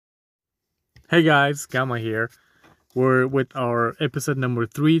Hey guys, Gamma here. We're with our episode number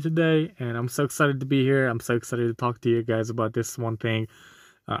 3 today, and I'm so excited to be here. I'm so excited to talk to you guys about this one thing.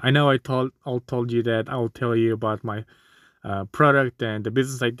 I know I told you that I'll tell you about my product and the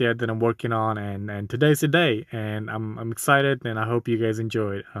business idea that I'm working on, and today's the day, and I'm excited, and I hope you guys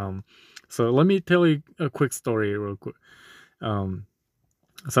enjoy it. So let me tell you a quick story, real quick. Um,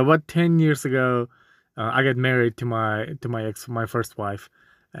 so about 10 years ago, I got married to my first wife,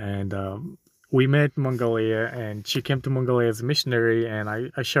 and we met in Mongolia, and she came to Mongolia as a missionary, and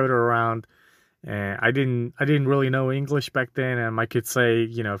I showed her around, and I didn't really know English back then, and I could say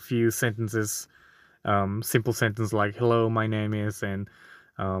a few sentences, simple sentence like "Hello, my name is," and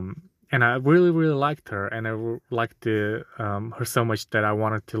I really liked her, and liked her so much that I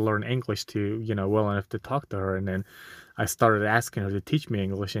wanted to learn English to well enough to talk to her, and then I started asking her to teach me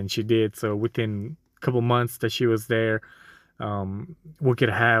English, and she did. So within a couple months that she was there, we could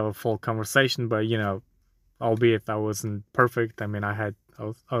have a full conversation. But albeit I wasn't perfect. I mean, I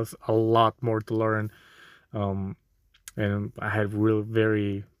was a lot more to learn, um, and I had real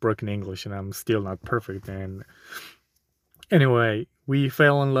very broken English, and I'm still not perfect. And anyway, we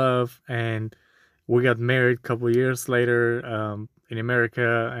fell in love, and we got married a couple years later in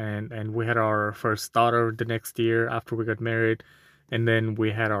America, and we had our first daughter the next year after we got married, and then we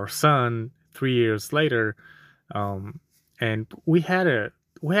had our son 3 years later, um, and we had an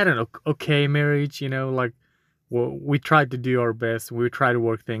okay marriage, like well, we tried to do our best. We tried to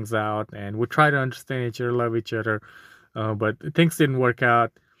work things out, and we tried to understand each other, love each other, but things didn't work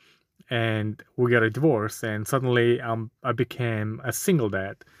out, and we got a divorce, and suddenly I became a single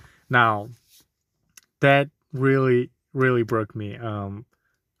dad. Now that really broke me.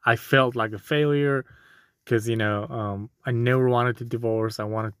 I felt like a failure because I never wanted to divorce. I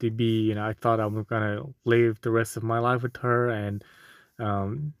wanted to be, I thought I was gonna live the rest of my life with her, and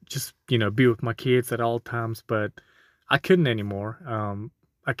just be with my kids at all times. But I couldn't anymore.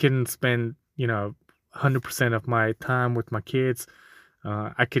 I couldn't spend 100% of my time with my kids.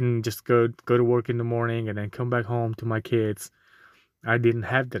 I couldn't just go to work in the morning and then come back home to my kids. I didn't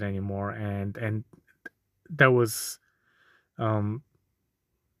have that anymore, and that was um,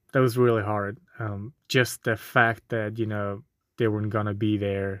 that was really hard. Just the fact that they weren't gonna be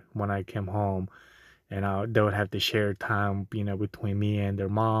there when I came home, and they would have to share time between me and their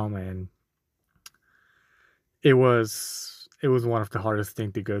mom, and it was one of the hardest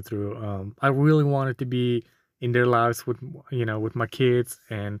thing to go through. I really wanted to be in their lives with my kids,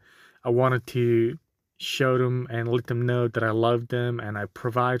 and I wanted to show them and let them know that I love them and I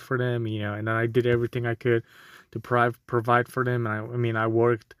provide for them, and I did everything I could to provide for them. And I mean, I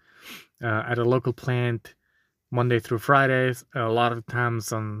worked at a local plant Monday through Fridays, a lot of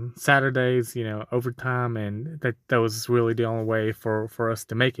times on Saturdays, overtime, and that was really the only way for us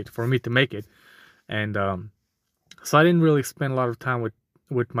to make it, for me to make it. And so I didn't really spend a lot of time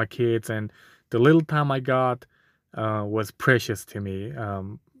with my kids, and the little time I got was precious to me.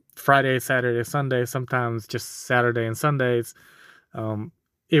 Friday, Saturday, Sunday, sometimes just Saturday and Sundays. Um,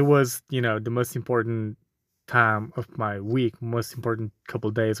 it was the most important time of my week, most important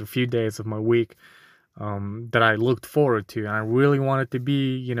couple days or few days of my week, that I looked forward to, and I really wanted to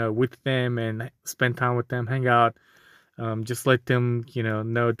be with them and spend time with them, hang out, just let them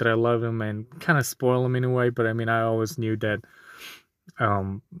know that I love them and kind of spoil them in a way. But I mean, I always knew that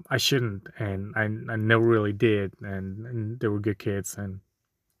I shouldn't, and I never really did, and they were good kids. And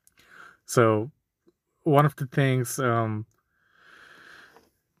so one of the things that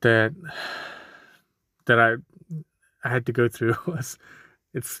that I had to go through was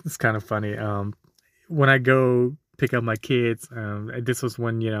it's kind of funny. When I go pick up my kids, this was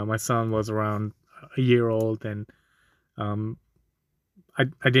when my son was around a year old, and um, I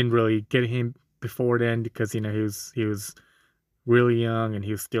didn't really get him before then because he was really young and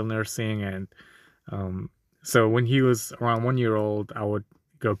he was still nursing. And um, so when he was around 1 year old, I would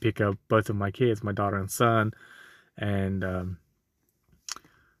go pick up both of my kids, my daughter and son, and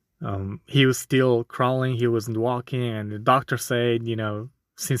he was still crawling, he wasn't walking, and the doctor said,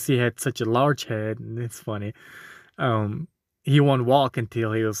 since he had such a large head, and it's funny, um, he won't walk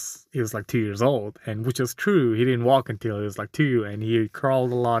until he was like 2 years old, and which was true. He didn't walk until he was like two, and he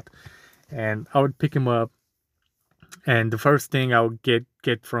crawled a lot. And I would pick him up, and the first thing I would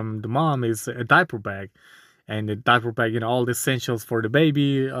get from the mom is a diaper bag, and the diaper bag, all the essentials for the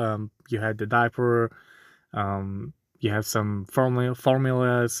baby. You had the diaper, you have some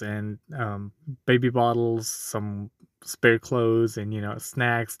formulas, and baby bottles, some spare clothes, and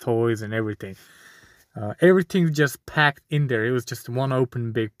snacks, toys, and everything. Everything just packed in there. It was just one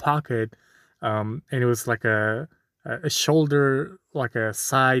open big pocket, and it was like a a shoulder, like a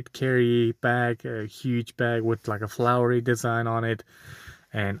side carry bag, a huge bag with like a flowery design on it.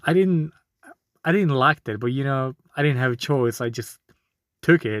 And I didn't like that, but I didn't have a choice. I just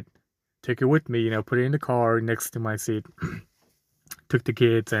took it, took it with me, put it in the car next to my seat, took the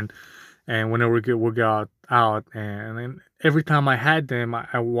kids, and whenever we got out, and then every time I had them,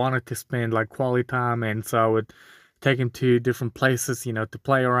 I wanted to spend like quality time, and so I would take them to different places, to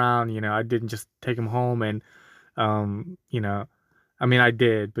play around. I didn't just take them home, and um, you know, I mean I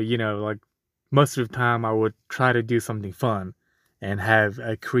did, but like most of the time I would try to do something fun and have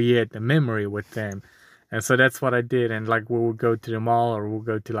create a memory with them. And so that's what I did. And like we would go to the mall or we'll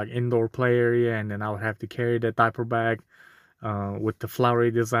go to like indoor play area, and then I would have to carry that diaper bag with the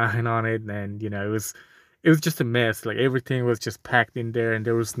flowery design on it, and it was just a mess. Like everything was just packed in there, and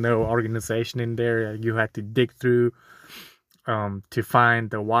there was no organization in there. You had to dig through to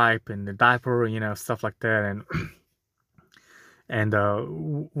find the wipe and the diaper, stuff like that. And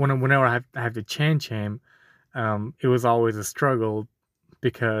whenever I have to change him, it was always a struggle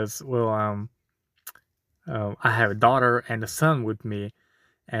because, well, I have a daughter and a son with me,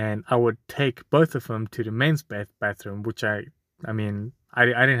 and I would take both of them to the men's bathroom, which I mean, I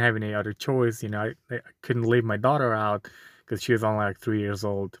didn't have any other choice. I couldn't leave my daughter out because she was only like 3 years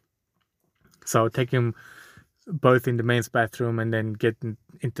old. So I would take him both in the men's bathroom and then get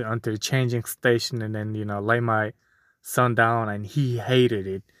into onto the changing station, and then lay my son down, and he hated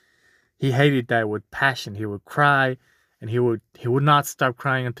it. He hated that with passion. He would cry, and he would not stop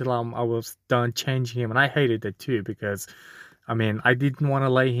crying until I was done changing him, and I hated that too because I mean, I didn't want to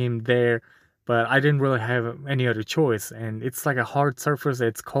lay him there, but I didn't really have any other choice. And it's like a hard surface.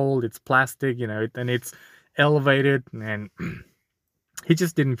 It's cold. It's plastic, and it's elevated, and he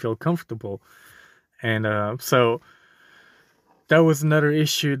just didn't feel comfortable. And so that was another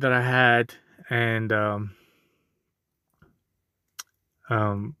issue that I had. And um,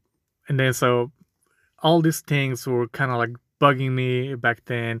 and then so all these things were kind of like bugging me back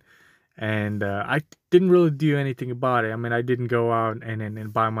then, and I didn't really do anything about it. I mean, I didn't go out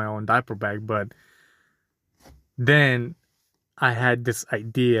and buy my own diaper bag, but then I had this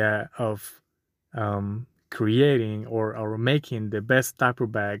idea of creating or making the best diaper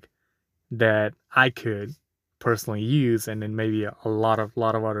bag that I could personally use, and then maybe a lot of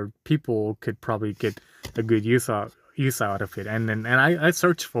other people could probably get a good use out of it. And I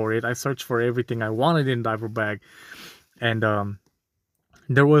searched for it. I searched for everything I wanted in diaper bag, and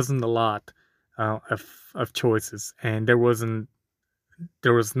there wasn't a lot of choices, and there was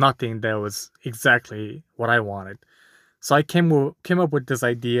nothing that was exactly what I wanted. So I came up with this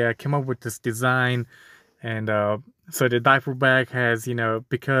idea, came up with this design, and so the diaper bag has,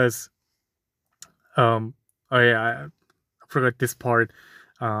 because um oh yeah, I forgot this part.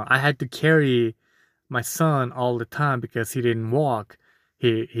 I had to carry my son all the time because he didn't walk.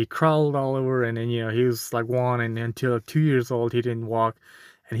 He crawled all over, and then he was like one, and until 2 years old he didn't walk,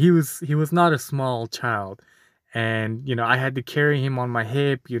 and he was not a small child, and I had to carry him on my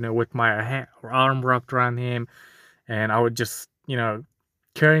hip, with my arm wrapped around him, and I would just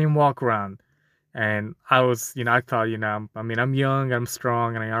carry him walk around. And I thought, I mean, I'm young, I'm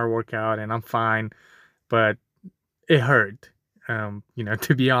strong, and I work out, and I'm fine, but it hurt.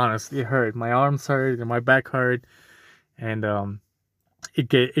 To be honest, it hurt. My arms hurt and my back hurt, and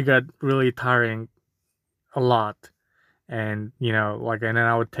it got really tiring a lot. And like, and then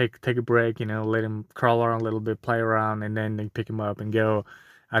I would take a break, let him crawl around a little bit, play around, and then pick him up and go.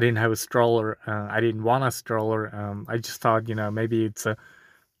 I didn't have a stroller. I didn't want a stroller. I just thought, maybe it's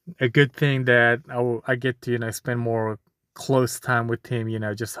a good thing that I get to spend more close time with him.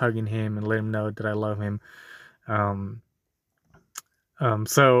 Just hugging him and let him know that I love him. Um,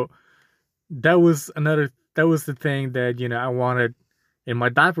 so that was the thing that I wanted in my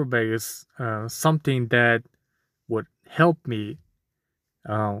diaper bag, is something that would help me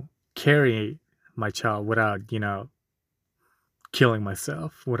uh, carry my child without killing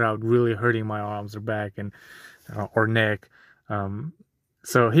myself, without really hurting my arms or back and or neck. Um,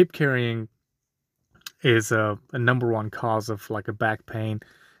 so hip carrying is a number one cause of like a back pain,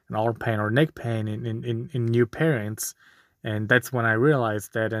 an arm pain, or neck pain in new parents. And that's when I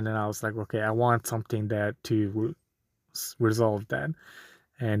realized that, and then I was like, okay, I want something that to resolve that.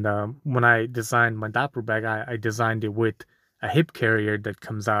 And when I designed my diaper bag, I designed it with a hip carrier that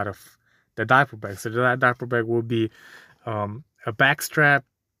comes out of the diaper bag. So that diaper bag will be a back strap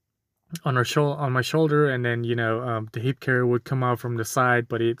on my shoulder, and then the hip carrier would come out from the side,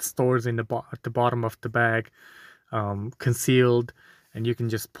 but it stores in at the bottom of the bag, concealed, and you can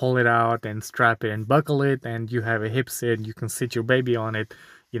just pull it out and strap it and buckle it, and you have a hip sit. You can sit your baby on it.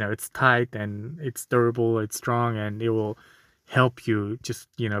 it's tight and it's durable, it's strong, and it will help you just,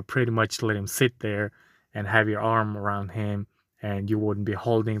 pretty much let him sit there and have your arm around him, and you wouldn't be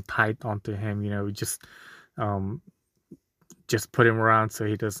holding tight onto him, um, just put him around so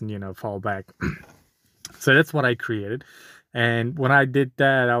he doesn't, fall back. So that's what I created. And when I did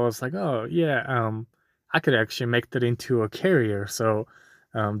that, I was like, oh, yeah, I could actually make that into a carrier. So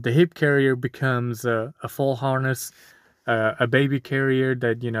the hip carrier becomes a full harness, a baby carrier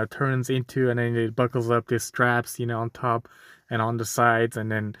that, turns into, and then it buckles up these straps, on top and on the sides. And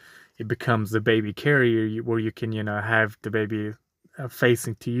then it becomes the baby carrier where you can, have the baby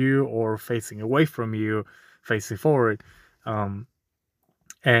facing to you or facing away from you, facing forward. Um,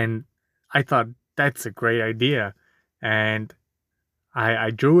 and I thought that's a great idea. And I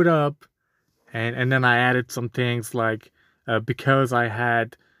drew it up, and then I added some things like, because I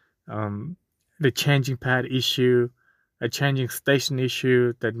had the changing pad issue, a changing station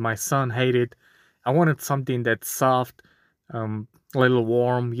issue that my son hated. I wanted something that's soft, a little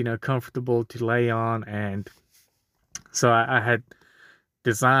warm, comfortable to lay on. And so I had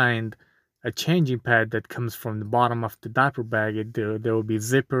designed a changing pad that comes from the bottom of the diaper bag. There will be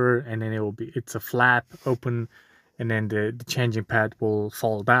zipper, and then it's a flap open, and then the changing pad will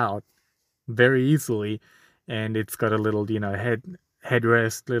fold out very easily, and it's got a little,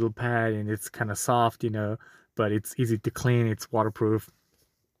 headrest little pad, and it's kind of soft, but it's easy to clean, it's waterproof.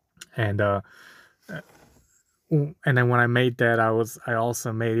 And and then when I made that, I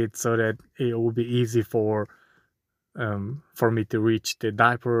also made it so that it will be easy for me to reach the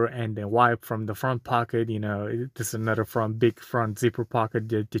diaper and then wipe from the front pocket. This is another big front zipper pocket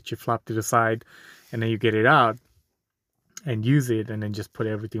that you flap to the side, and then you get it out and use it, and then just put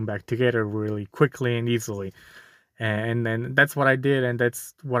everything back together really quickly and easily. And then that's what I did, and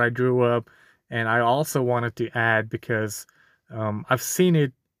that's what I drew up. And I also wanted to add, because I've seen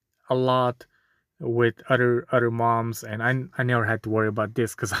it a lot with other moms, and I never had to worry about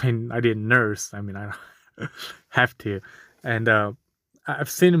this because I didn't nurse. I mean, I have to. And I've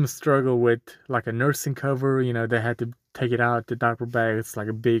seen them struggle with like a nursing cover. They had to take it out the diaper bag. It's like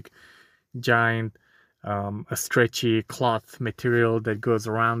a big giant a stretchy cloth material that goes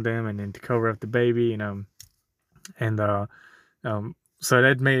around them, and then to cover up the baby. And so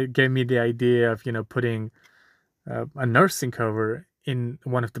that gave me the idea of putting a nursing cover in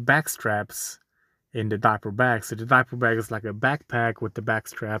one of the back straps in the diaper bag. So the diaper bag is like a backpack with the back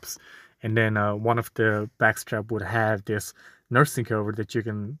straps, and then one of the back strap would have this nursing cover that you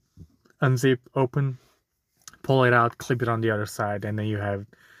can unzip, open, pull it out, clip it on the other side, and then you have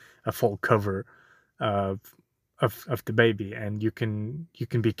a full cover of the baby. And you can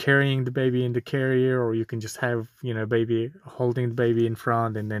be carrying the baby in the carrier, or you can just have baby holding the baby in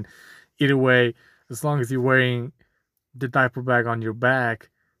front. And then either way, as long as you're wearing the diaper bag on your back,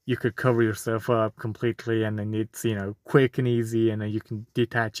 you could cover yourself up completely, and then it's quick and easy, and then you can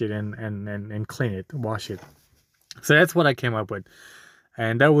detach it and clean it, wash it. So that's what I came up with,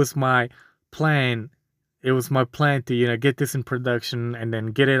 and that was my plan. It was my plan to get this in production and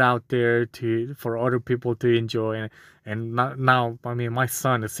then get it out there for other people to enjoy. And now, I mean, my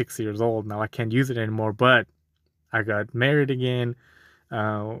son is 6 years old now. I can't use it anymore, but I got married again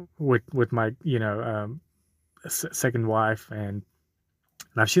with my second wife, and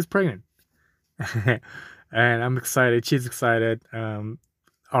now she's pregnant. And I'm excited. She's excited.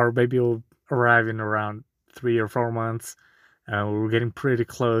 Our baby will arrive in around 3 or 4 months. We're getting pretty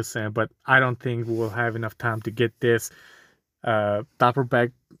close, but I don't think we'll have enough time to get this diaper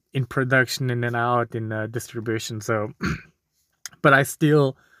bag in production and then out in distribution. So, but I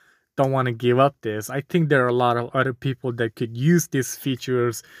still don't want to give up this. I think there are a lot of other people that could use these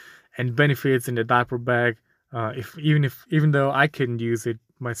features and benefits in the diaper bag. Even though I couldn't use it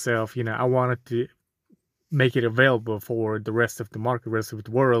myself, I wanted to make it available for the rest of the market, rest of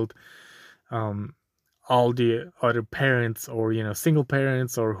the world. All the other parents, or single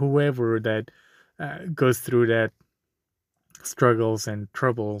parents, or whoever that goes through that struggles and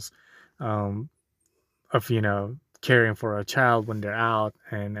troubles of caring for a child when they're out.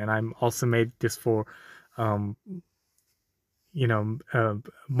 And I'm also made this for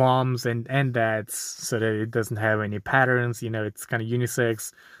moms and dads, so that it doesn't have any patterns. It's kind of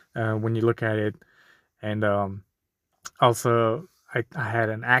unisex when you look at it. And also I had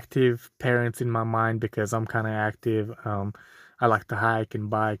an active parents in my mind, because I'm kind of active. I like to hike and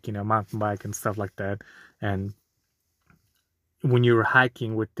bike, mountain bike and stuff like that. And when you're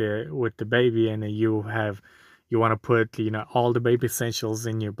hiking with the baby, and then you want to put all the baby essentials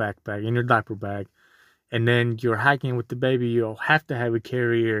in your backpack, in your diaper bag, and then you're hiking with the baby, you'll have to have a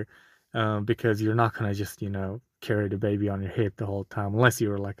carrier because you're not gonna just carry the baby on your hip the whole time unless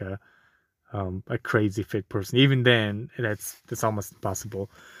you're like a crazy fit person. Even then, that's almost impossible.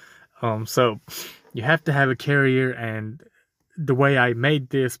 So you have to have a carrier, and the way I made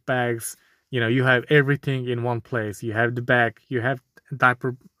these bags, you have everything in one place. You have the bag, you have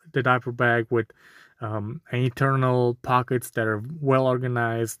diaper the diaper bag with internal pockets that are well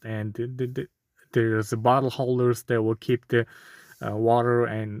organized, and there's the bottle holders that will keep the water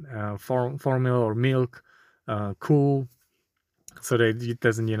and formula or milk cool, so that it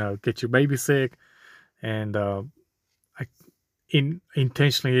doesn't get your baby sick. And I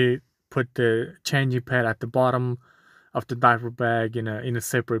intentionally put the changing pad at the bottom of the diaper bag in a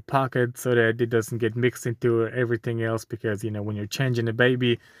separate pocket so that it doesn't get mixed into everything else, because when you're changing the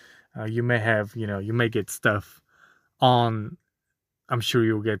baby, you may have you may get stuff on. I'm sure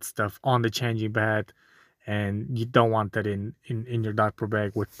you'll get stuff on the changing pad, and you don't want that in your diaper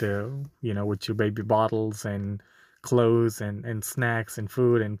bag with the with your baby bottles and clothes and snacks and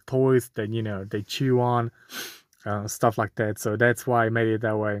food and toys that they chew on, stuff like that. So that's why I made it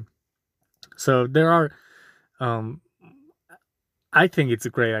that way. So there are um I think it's a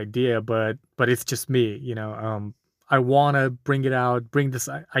great idea, but it's just me, I want to bring this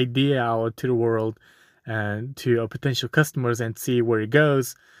idea out to the world and to potential customers and see where it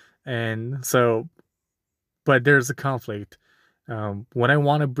goes. And so, but there's a conflict. When I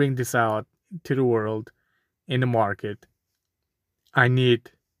want to bring this out to the world in the market, I need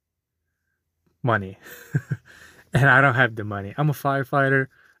money, and I don't have the money. I'm a firefighter.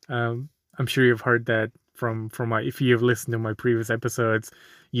 I'm sure you've heard that from my. If you've listened to my previous episodes,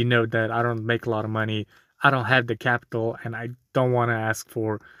 you know that I don't make a lot of money. I don't have the capital, and I don't want to ask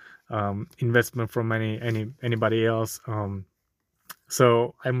for investment from anybody else.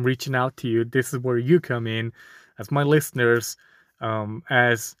 So I'm reaching out to you. This is where you come in as my listeners,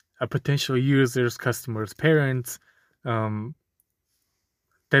 as a potential users, customers, parents. Um,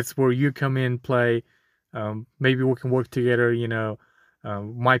 that's where you come in play. Maybe we can work together.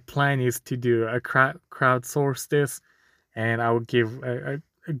 My plan is to do a crowdsource this, and I would give a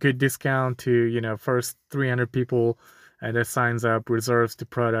good discount to first 300 people that signs up, reserves the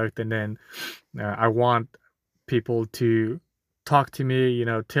product, and then I want people to talk to me,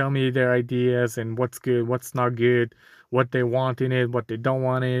 tell me their ideas and what's good, what's not good, what they want in it, what they don't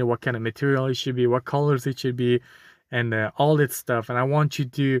want in it, what kind of material it should be, what colors it should be, and all that stuff. And I want you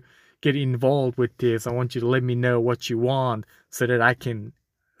to get involved with this. I want you to let me know what you want so that I can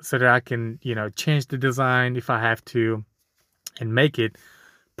change the design if I have to and make it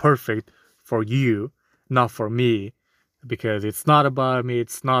perfect for you, not for me, because it's not about me,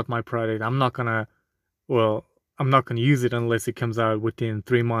 it's not my product. Well, I'm not gonna use it unless it comes out within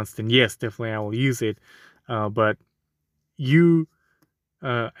 3 months. Then yes, definitely I will use it. But you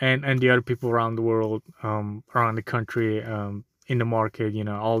and the other people around the world, around the country, in the market,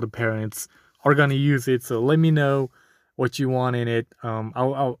 all the parents are gonna use it. So let me know what you want in it.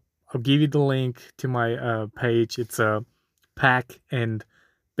 I'll give you the link to my page. It's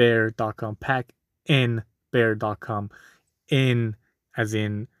packandbear.com. Packandbear.com. In as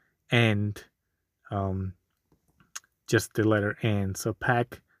in and, just the letter N. So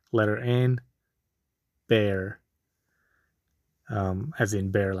pack, letter N, bear, as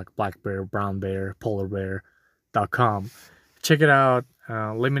in bear, like black bear, brown bear, polar bear.com. Check it out.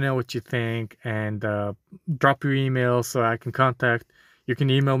 Let me know what you think, and drop your email so I can contact. You can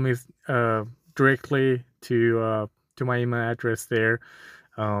email me directly to my email address there.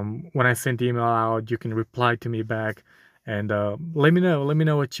 When I send the email out, you can reply to me back, and let me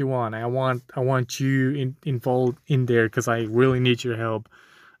know what you want. I want you involved in there, because I really need your help.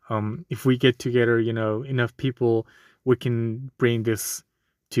 If we get together, enough people, we can bring this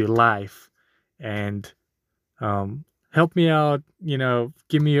to life. And help me out.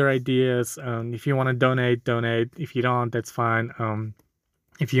 Give me your ideas. If you want to donate. If you don't, that's fine.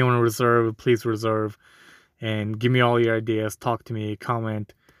 If you want to reserve, please reserve, and give me all your ideas. Talk to me,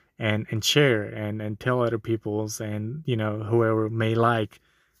 comment, and share, and tell other people's, and whoever may like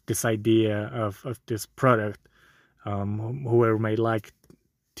this idea of this product, whoever may like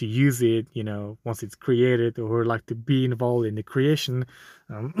to use it, once it's created, or like to be involved in the creation.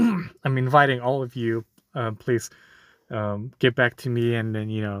 I'm inviting all of you. Please get back to me, and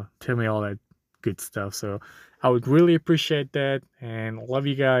then tell me all that good stuff. So I would really appreciate that, and love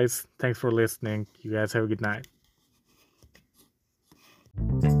you guys. Thanks for listening. You guys have a good night.